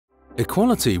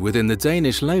Equality within the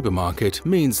Danish labour market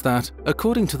means that,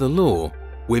 according to the law,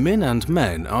 women and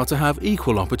men are to have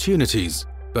equal opportunities,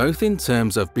 both in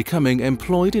terms of becoming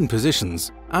employed in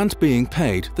positions and being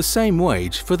paid the same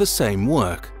wage for the same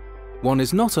work. One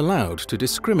is not allowed to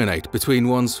discriminate between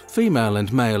one's female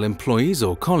and male employees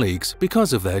or colleagues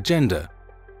because of their gender.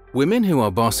 Women who are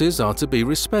bosses are to be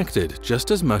respected just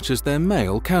as much as their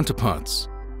male counterparts.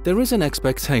 There is an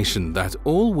expectation that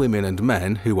all women and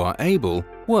men who are able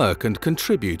work and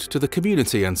contribute to the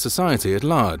community and society at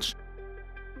large.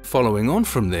 Following on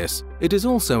from this, it is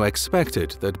also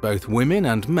expected that both women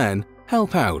and men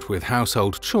help out with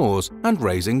household chores and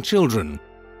raising children.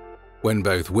 When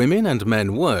both women and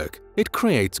men work, it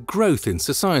creates growth in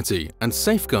society and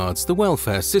safeguards the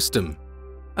welfare system.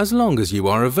 As long as you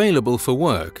are available for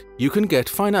work, you can get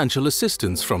financial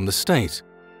assistance from the state.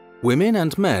 Women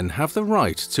and men have the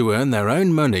right to earn their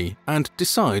own money and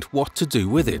decide what to do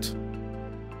with it.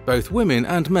 Both women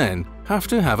and men have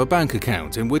to have a bank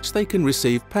account in which they can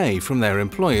receive pay from their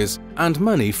employers and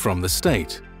money from the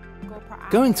state.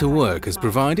 Going to work has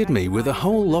provided me with a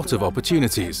whole lot of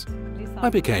opportunities. I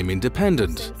became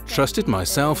independent, trusted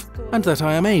myself, and that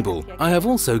I am able. I have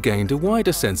also gained a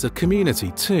wider sense of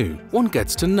community too. One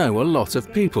gets to know a lot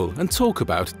of people and talk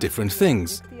about different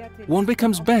things. One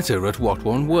becomes better at what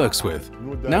one works with.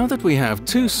 Now that we have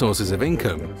two sources of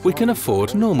income, we can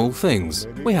afford normal things.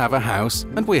 We have a house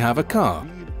and we have a car.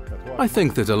 I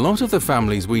think that a lot of the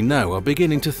families we know are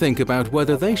beginning to think about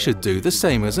whether they should do the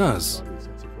same as us.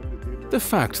 The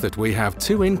fact that we have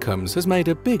two incomes has made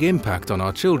a big impact on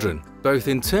our children, both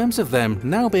in terms of them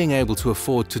now being able to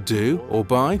afford to do or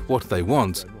buy what they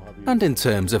want, and in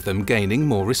terms of them gaining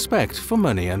more respect for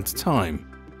money and time.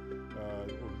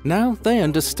 Now they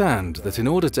understand that in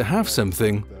order to have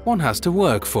something, one has to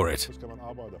work for it.